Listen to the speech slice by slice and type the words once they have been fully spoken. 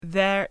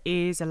there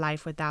is a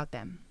life without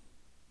them.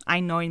 I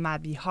know it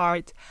might be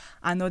hard.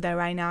 I know that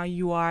right now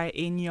you are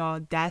in your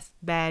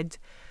deathbed.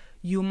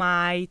 You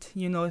might,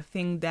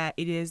 think that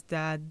it is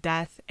the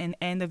death and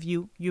end of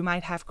you. You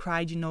might have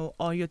cried,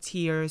 all your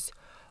tears,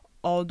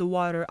 all the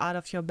water out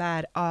of your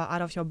bed,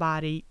 out of your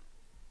body.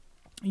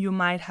 You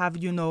might have,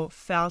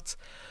 felt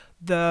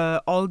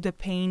the all the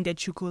pain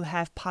that you could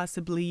have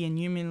possibly and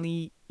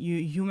humanly,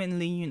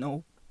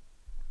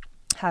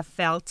 have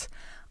felt.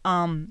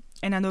 And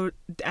I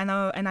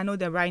know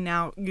that right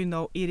now,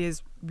 it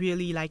is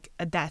really like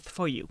a death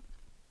for you.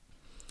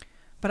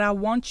 But I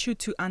want you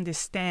to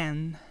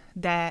understand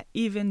that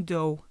even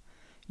though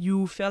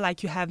you feel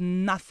like you have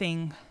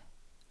nothing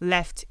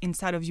left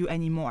inside of you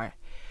anymore,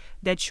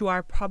 that you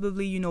are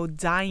probably,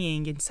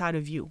 dying inside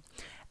of you,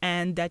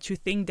 and that you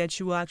think that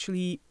you will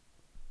actually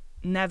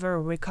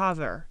never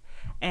recover,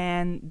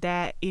 and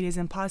that it is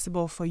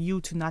impossible for you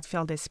to not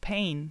feel this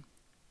pain,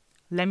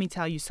 let me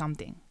tell you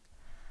something.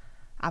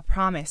 I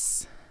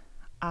promise,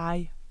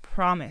 I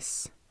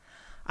promise,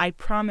 I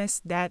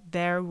promise that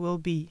there will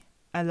be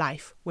a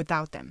life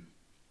without them.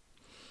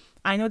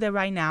 I know that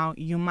right now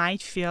you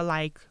might feel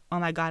like, oh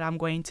my God, I'm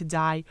going to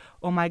die.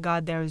 Oh my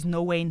God, there is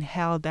no way in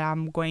hell that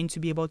I'm going to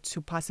be able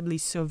to possibly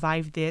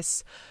survive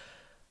this.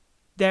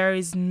 There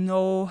is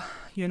no,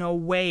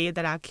 way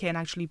that I can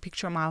actually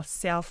picture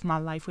myself, my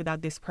life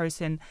without this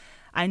person.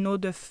 I know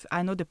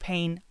the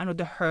pain, I know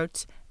the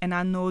hurt, and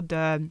I know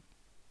the,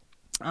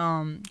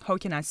 how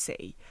can I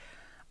say?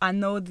 I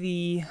know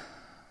the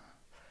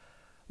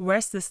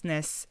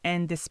restlessness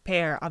and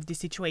despair of the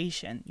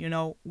situation,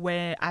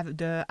 where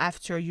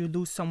after you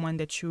lose someone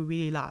that you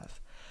really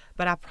love.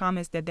 But I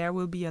promise that there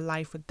will be a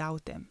life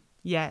without them.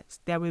 Yes,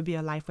 there will be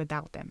a life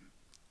without them.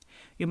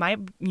 You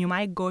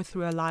might go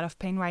through a lot of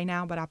pain right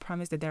now, but I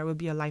promise that there will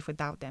be a life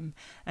without them.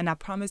 And I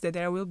promise that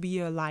there will be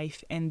a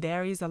life, and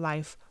there is a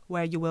life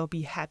where you will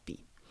be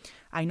happy.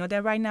 I know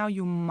that right now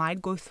you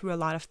might go through a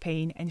lot of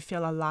pain and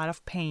feel a lot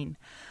of pain,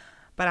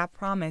 but I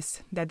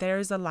promise that there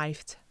is a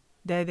life,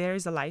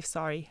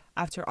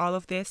 after all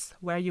of this,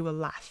 where you will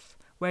laugh,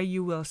 where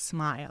you will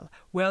smile,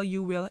 where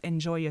you will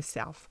enjoy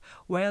yourself,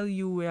 where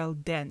you will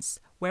dance,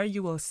 where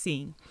you will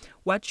sing.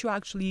 What you're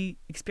actually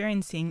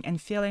experiencing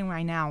and feeling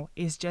right now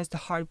is just the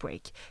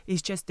heartbreak,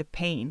 it's just the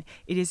pain,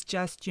 it is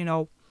just,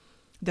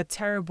 the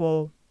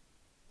terrible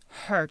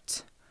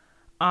hurt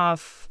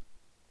of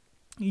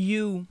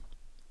you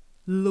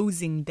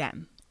losing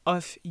them,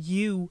 of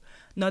you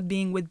not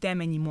being with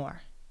them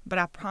anymore. But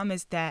I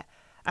promise that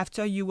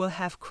after you will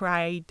have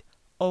cried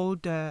all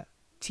the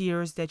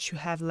tears that you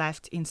have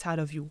left inside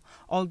of you,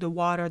 all the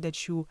water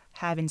that you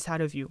have inside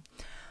of you,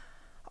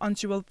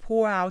 until you will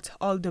pour out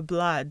all the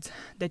blood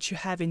that you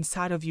have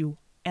inside of you,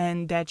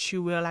 and that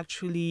you will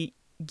actually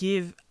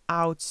give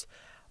out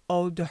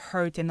all the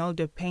hurt and all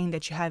the pain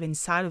that you have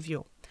inside of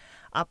you.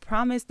 I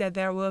promise that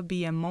there will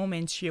be a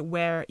moment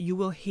where you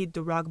will hit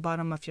the rock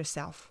bottom of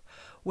yourself,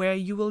 where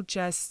you will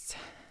just,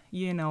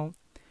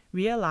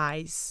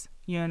 realize,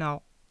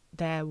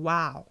 that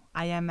wow,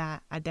 I am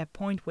at that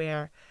point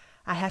where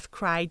I have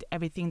cried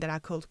everything that I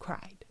could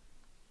cry.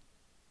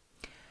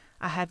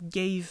 I have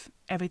gave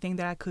everything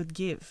that I could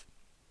give.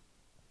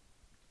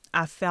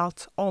 I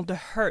felt all the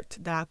hurt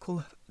that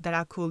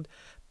I could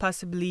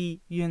possibly,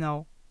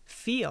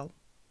 feel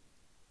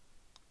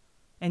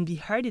and be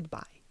hurted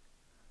by.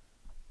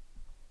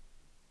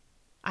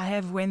 I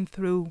have went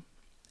through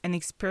an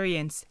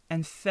experience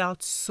and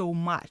felt so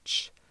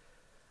much.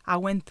 I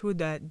went through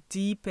the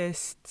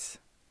deepest,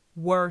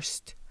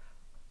 worst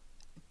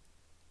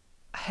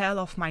hell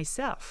of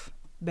myself.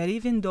 But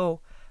even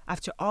though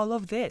after all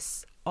of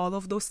this, all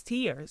of those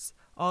tears,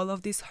 all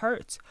of this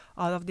hurt,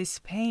 all of this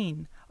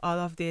pain, all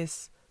of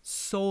this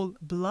soul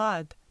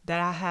blood that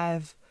I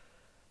have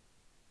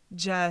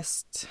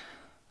just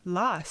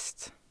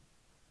lost,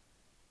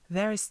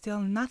 there is still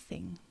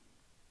nothing.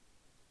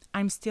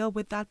 I'm still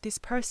without this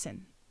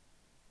person.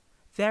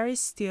 There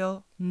is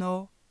still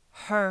no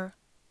her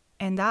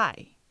and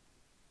I.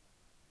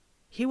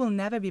 He will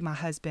never be my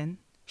husband.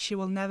 She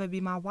will never be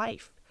my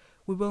wife.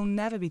 We will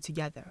never be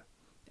together.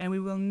 And we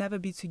will never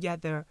be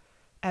together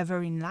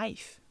ever in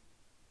life.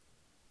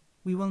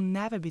 We will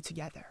never be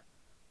together.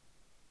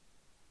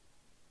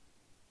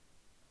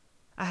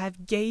 I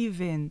have gave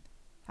everything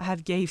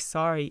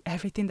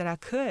that I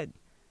could.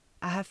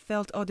 I have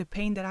felt all the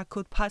pain that I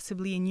could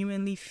possibly and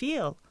humanly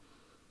feel.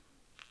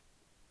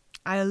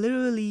 I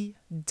literally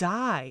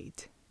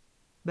died.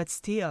 But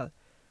still,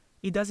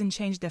 it doesn't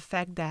change the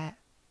fact that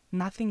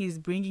nothing is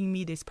bringing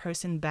me this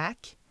person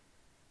back.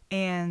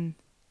 And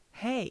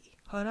hey,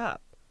 hold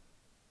up.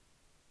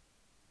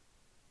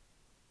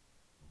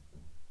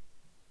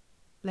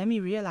 Let me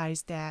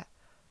realize that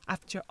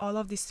after all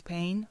of this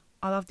pain,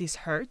 all of this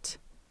hurt,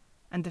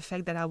 and the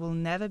fact that I will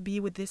never be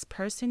with this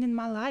person in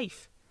my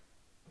life,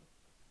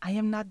 I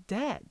am not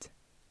dead.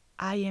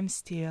 I am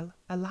still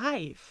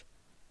alive.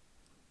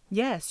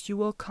 Yes, you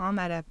will come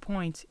at a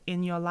point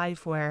in your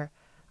life where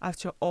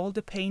after all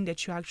the pain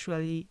that you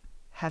actually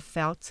have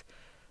felt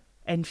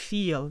and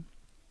feel,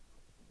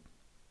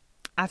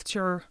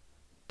 after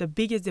the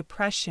biggest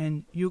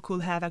depression you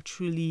could have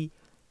actually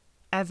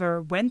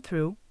ever went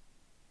through,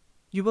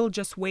 you will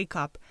just wake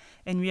up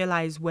and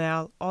realize,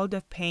 well, all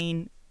the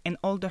pain and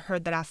all the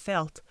hurt that I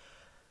felt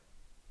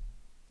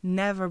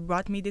never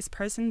brought me this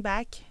person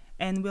back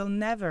and will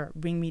never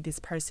bring me this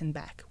person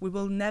back. We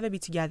will never be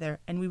together,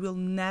 and we will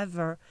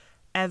never,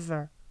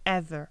 ever,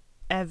 ever,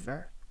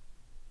 ever,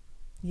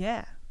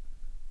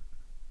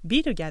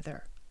 be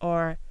together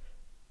or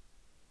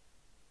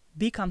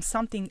become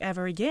something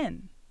ever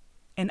again.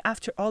 And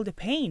after all the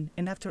pain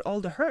and after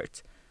all the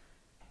hurt,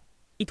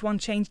 it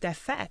won't change that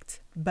fact,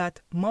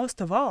 but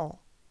most of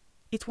all,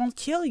 it won't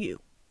kill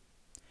you.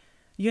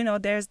 You know,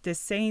 there's this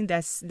saying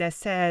that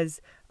says,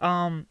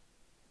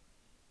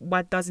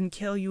 what doesn't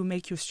kill you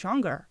make you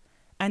stronger.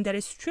 And that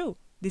is true.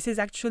 This is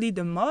actually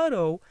the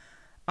motto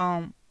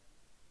to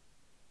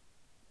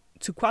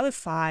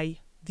qualify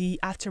the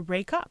after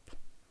breakup.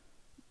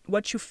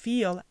 What you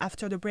feel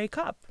after the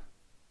breakup,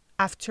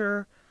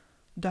 after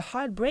the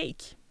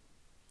heartbreak.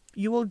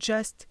 You will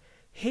just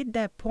hit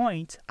that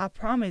point, I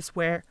promise,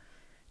 where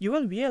you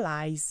will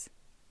realize,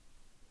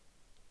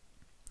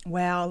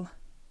 well,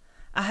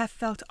 I have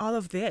felt all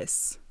of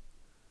this.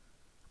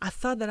 I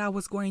thought that I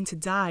was going to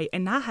die,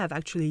 and I have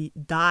actually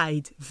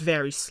died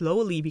very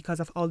slowly because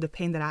of all the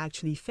pain that I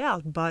actually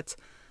felt. But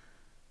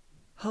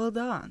hold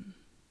on,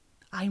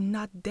 I'm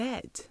not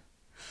dead.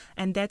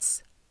 And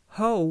that's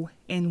how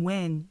and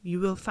when you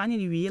will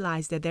finally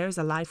realize that there is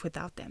a life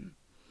without them.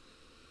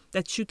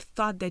 That you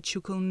thought that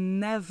you could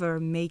never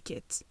make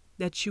it,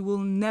 that you will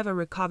never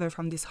recover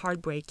from this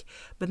heartbreak.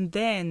 But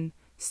then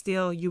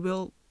still you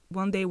will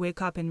one day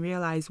wake up and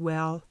realize,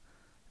 well,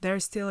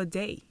 there's still a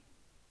day.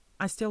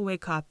 I still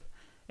wake up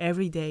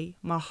every day,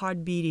 my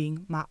heart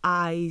beating, my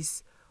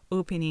eyes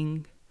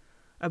opening,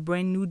 a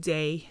brand new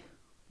day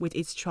with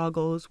its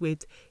struggles,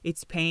 with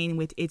its pain,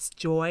 with its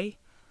joy.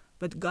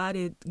 But God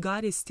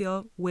is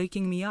still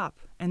waking me up,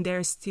 and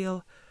there's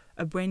still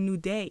a brand new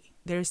day.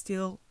 There's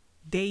still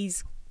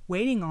days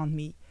waiting on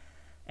me,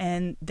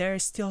 and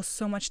there's still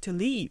so much to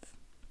leave.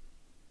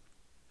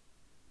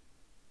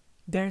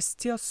 There's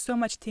still so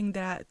much things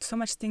that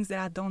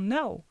I don't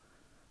know.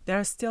 There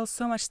are still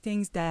so much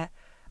things that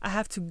I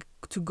have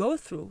to go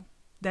through,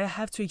 that I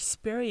have to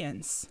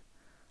experience.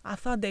 I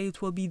thought that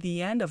it will be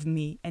the end of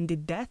me and the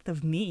death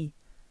of me,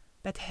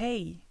 but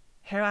hey,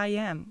 here I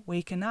am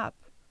waking up.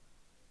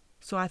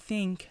 So I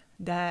think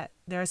that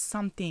there's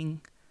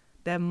something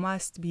that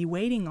must be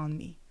waiting on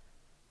me.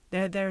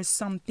 There's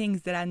some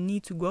things that I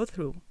need to go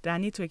through, that I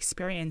need to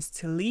experience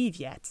to leave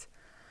yet.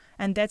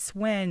 And that's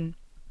when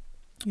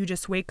you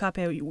just waking up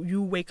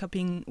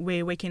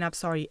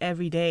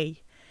every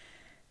day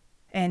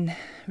and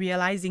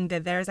realizing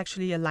that there's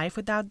actually a life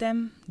without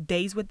them,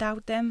 days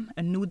without them,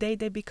 a new day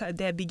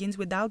that begins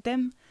without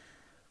them.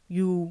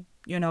 You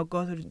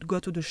go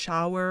to the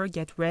shower,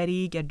 get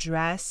ready, get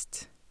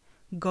dressed,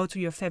 go to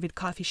your favorite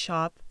coffee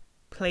shop,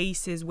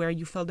 places where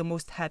you feel the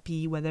most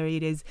happy, whether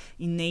it is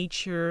in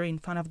nature, in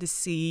front of the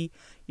sea,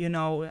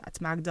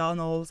 at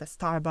McDonald's, at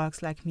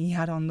Starbucks, like me,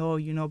 I don't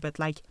know, but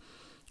like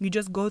you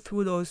just go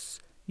through those,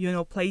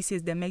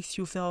 places that makes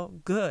you feel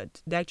good,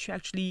 that you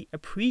actually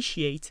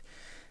appreciate,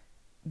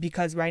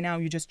 because right now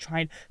you're just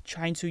trying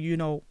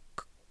to,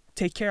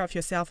 take care of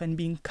yourself and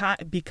be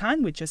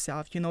kind with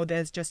yourself.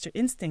 There's just your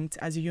instinct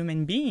as a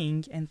human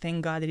being, and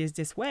thank God it is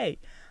this way.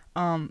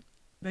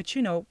 But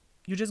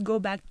you just go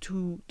back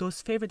to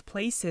those favorite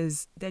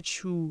places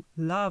that you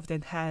loved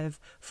and have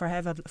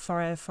forever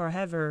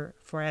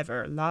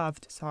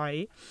loved,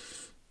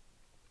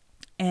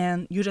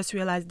 and you just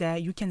realize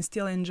that you can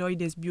still enjoy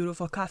this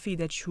beautiful coffee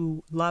that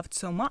you loved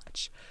so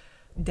much,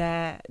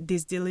 that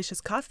this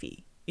delicious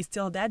coffee is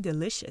still that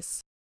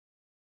delicious.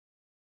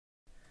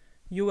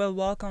 You will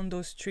walk on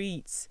those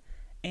streets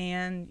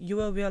and you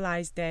will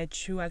realize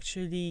that you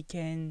actually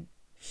can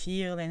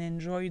feel and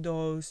enjoy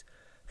those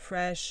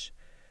fresh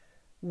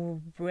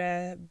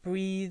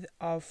breathe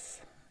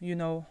of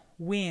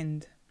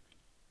wind,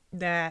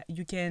 that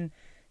you can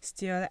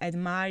still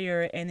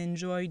admire and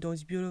enjoy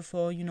those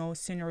beautiful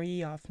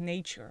scenery of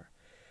nature,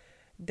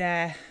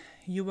 that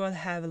you will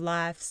have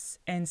laughs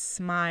and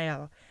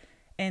smile,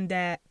 and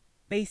that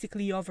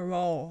basically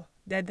overall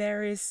that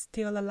there is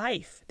still a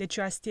life, that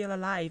you are still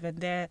alive, and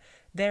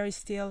there is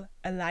still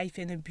a life,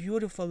 and a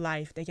beautiful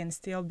life that can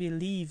still be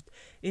lived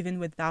even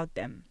without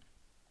them.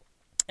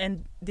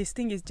 And this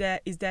thing is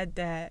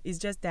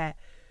just that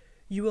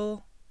you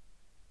will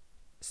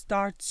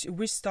start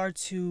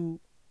to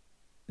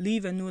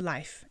live a new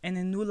life, and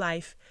a new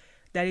life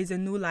that is a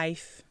new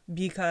life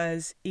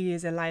because it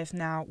is a life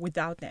now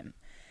without them.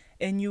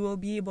 And you will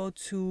be able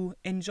to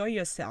enjoy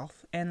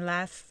yourself and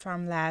laugh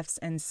from laughs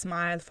and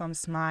smile from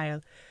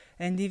smile.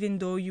 And even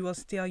though you will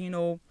still,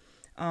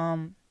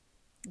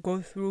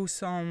 go through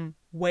some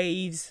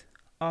waves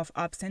of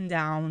ups and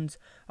downs,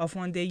 of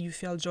one day you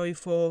feel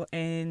joyful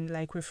and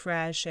like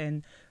refreshed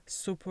and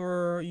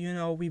super,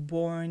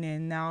 reborn,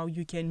 and now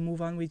you can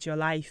move on with your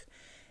life.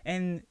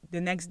 And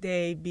the next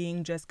day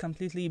being just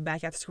completely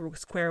back at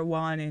square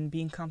one and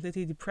being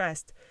completely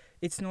depressed.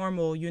 It's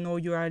normal,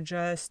 you are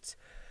just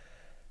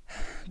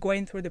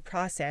going through the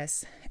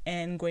process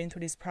and going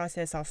through this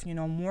process of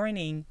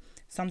mourning,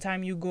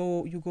 sometimes you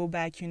go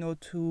back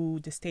to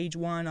the stage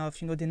one of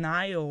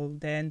denial,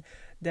 then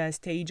the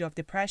stage of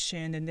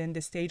depression, and then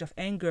the stage of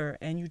anger,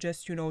 and you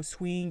just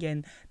swing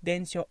and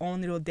dance your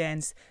own little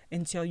dance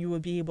until you will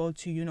be able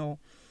to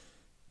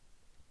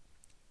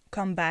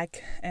come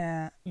back,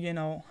 and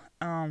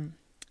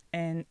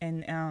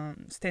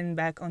stand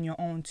back on your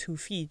own 2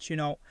 feet.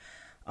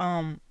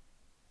 um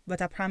but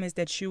I promise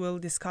that you will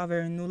discover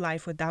a new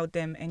life without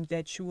them, and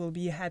that you will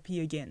be happy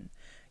again.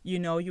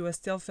 You will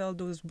still feel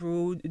those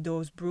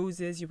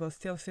bruises. You will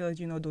still feel,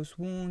 those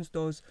wounds,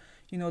 those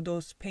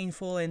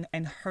painful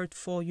and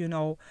hurtful,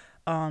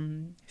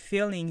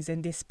 feelings,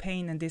 and this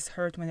pain and this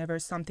hurt whenever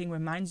something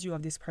reminds you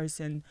of this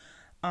person,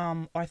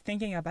 or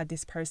thinking about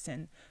this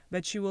person.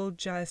 But you will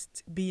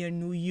just be a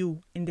new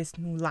you in this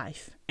new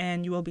life,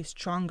 and you will be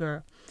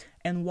stronger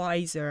and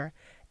wiser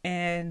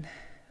and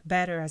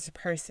better as a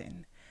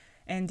person.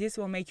 And this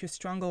will make you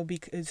stronger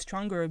because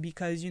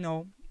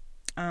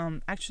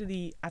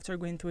actually, after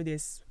going through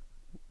this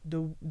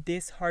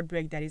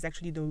heartbreak, that is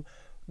actually the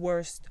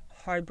worst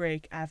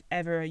heartbreak I've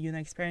ever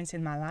experienced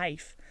in my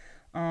life,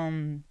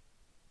 um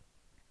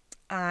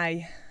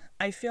I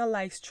feel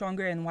like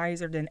stronger and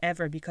wiser than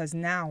ever, because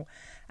now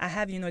I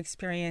have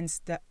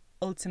experienced the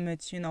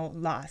ultimate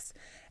loss.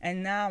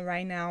 And now,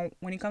 right now,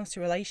 when it comes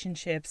to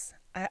relationships,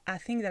 I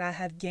think that I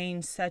have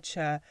gained such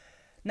a,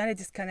 not a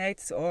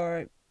disconnect,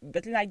 or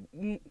but like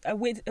a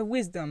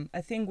wisdom,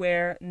 I think,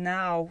 where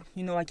now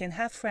I can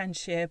have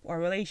friendship or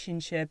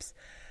relationships,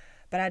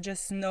 but I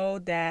just know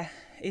that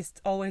it's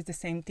always the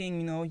same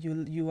thing.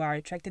 You are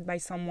attracted by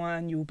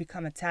someone, you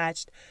become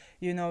attached,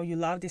 you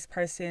love this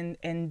person,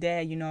 and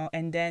then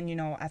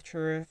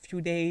after a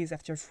few days,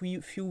 after a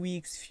few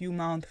weeks, few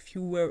months,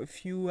 few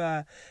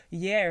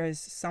years,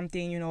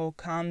 something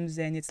comes,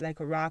 and it's like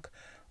a rock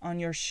on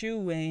your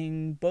shoe,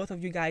 and both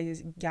of you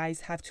guys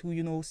have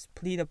to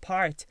split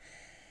apart,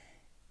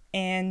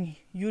 and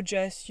you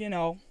just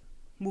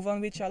move on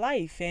with your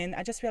life. And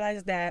I just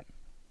realized that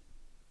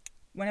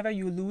whenever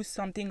you lose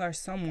something or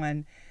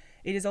someone,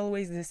 it is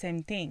always the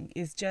same thing.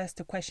 It's just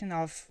a question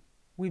of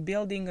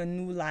rebuilding a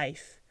new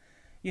life.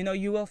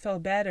 You will feel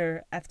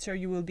better after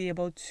you will be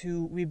able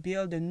to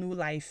rebuild a new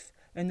life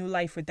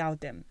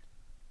without them.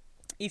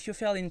 If you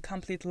feel in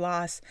complete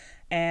loss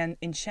and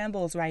in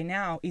shambles right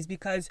now, is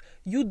because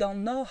you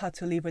don't know how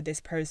to live with this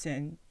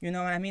person. You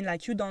know what I mean?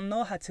 Like, you don't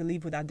know how to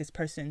live without this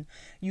person.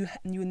 You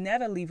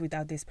never live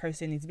without this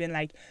person. It's been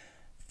like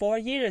 4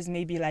 years,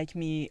 maybe, like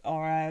me,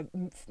 or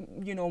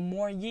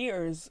more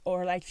years,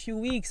 or like few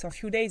weeks or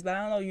few days, but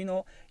I don't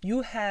know.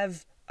 You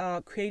have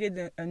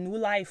created a new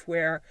life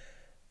where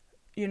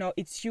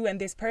it's you and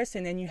this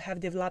person, and you have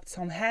developed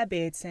some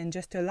habits and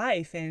just a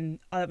life, and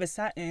all of a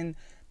sudden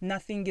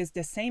nothing is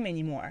the same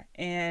anymore.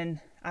 And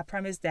I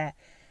promise that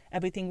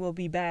everything will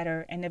be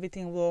better, and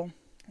everything will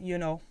you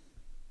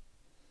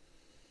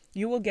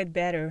will get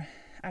better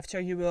after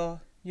you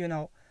will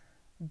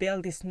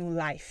build this new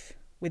life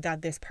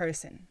without this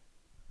person.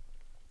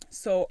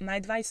 So my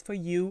advice for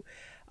you,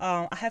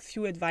 I have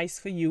few advice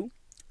for you.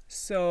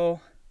 So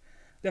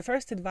the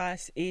first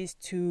advice is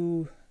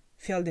to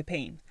feel the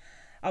pain.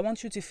 I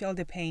want you to feel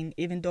the pain,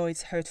 even though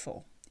it's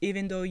hurtful,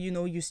 even though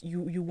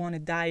you want to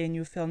die and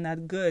you feel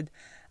not good.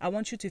 I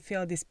want you to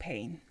feel this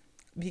pain,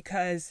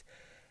 because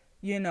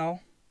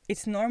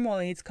it's normal,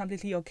 and it's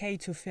completely okay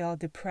to feel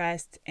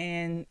depressed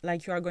and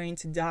like you are going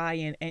to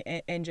die,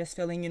 and just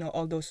feeling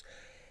all those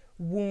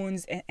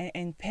wounds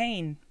and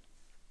pain.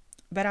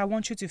 But I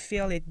want you to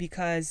feel it,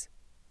 because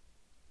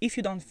if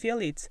you don't feel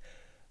it,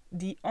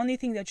 the only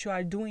thing that you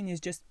are doing is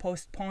just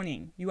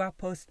postponing. You are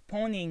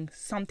postponing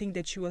something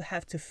that you will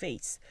have to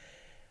face,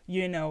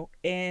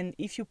 and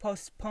if you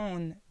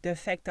postpone the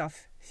effect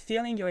of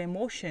feeling your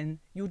emotion,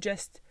 you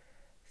just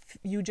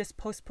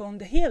postpone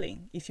the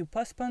healing. If you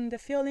postpone the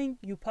feeling,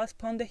 you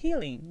postpone the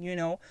healing.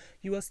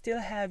 You will still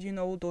have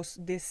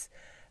this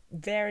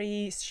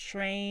very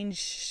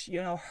strange,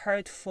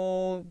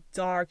 hurtful,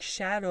 dark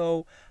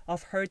shadow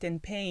of hurt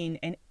and pain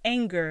and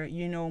anger,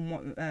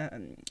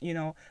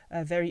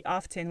 very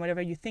often,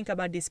 whenever you think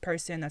about this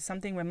person or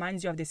something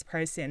reminds you of this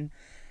person.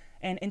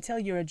 And until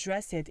you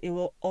address it, it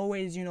will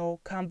always,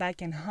 come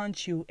back and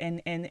haunt you,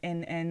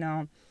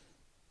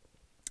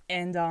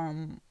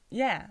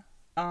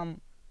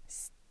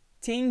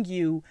 sting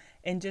you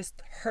and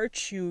just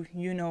hurt you,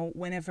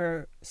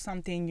 whenever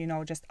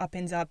something, just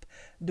opens up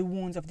the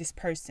wounds of this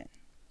person.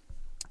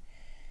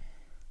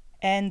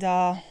 And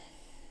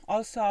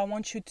also, I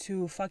want you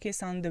to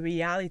focus on the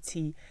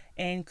reality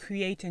and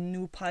create a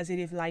new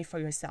positive life for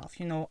yourself.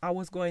 I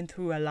was going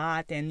through a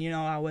lot, and,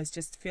 I was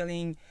just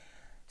feeling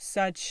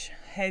such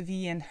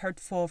heavy and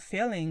hurtful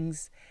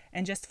feelings,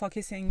 and just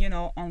focusing,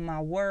 on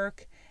my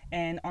work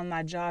and on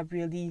my job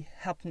really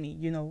helped me,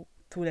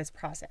 through this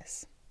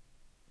process.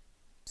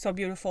 So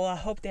beautiful. I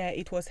hope that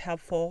it was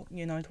helpful.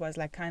 It was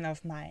like kind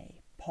of my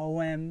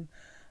poem,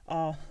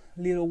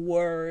 little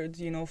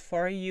words,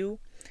 for you.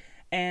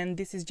 And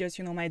this is just,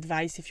 my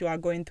advice if you are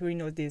going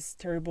through, this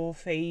terrible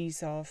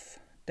phase of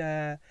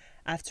the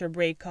after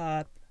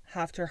breakup,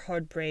 after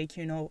heartbreak,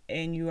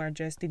 and you are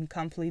just in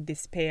complete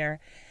despair,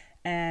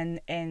 and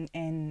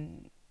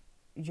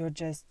you're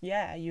just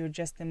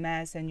a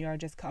mess, and you are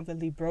just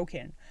completely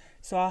broken.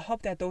 So I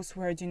hope that those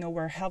words,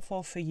 were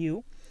helpful for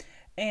you.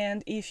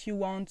 And if you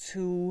want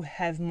to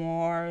have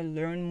more,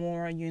 learn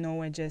more,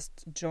 and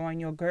just join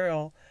your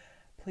girl,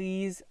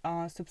 please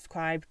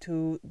subscribe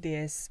to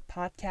this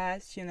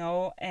podcast,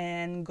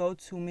 and go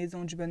to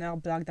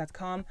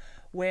maisondubonheurblog.com,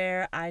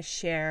 where I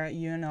share,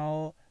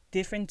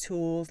 different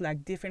tools,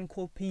 like different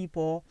cool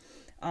people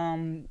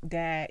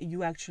that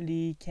you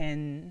actually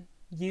can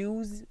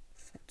use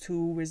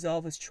to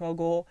resolve a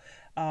struggle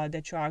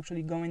that you're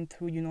actually going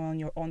through, on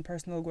your own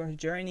personal growth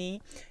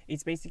journey.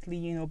 It's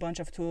basically, a bunch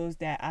of tools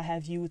that I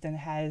have used and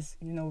has,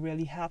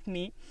 really helped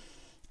me,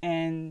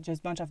 and just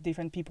a bunch of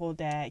different people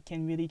that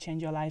can really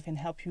change your life and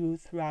help you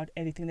throughout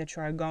everything that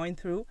you are going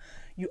through.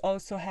 You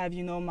also have,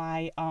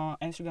 my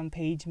Instagram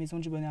page, Maison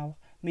du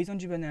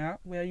Bonheur,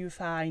 where you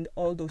find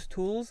all those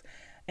tools.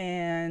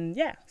 And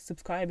yeah,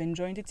 subscribe and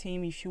join the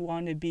team if you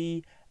want to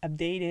be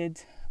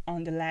updated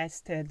on the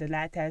latest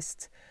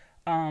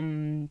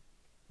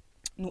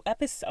new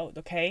episode,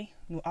 okay?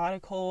 New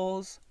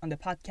articles on the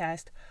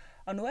podcast,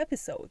 a new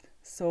episode.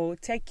 So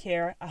take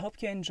care. I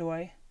hope you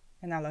enjoy,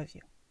 and I love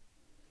you.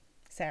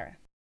 Sarah.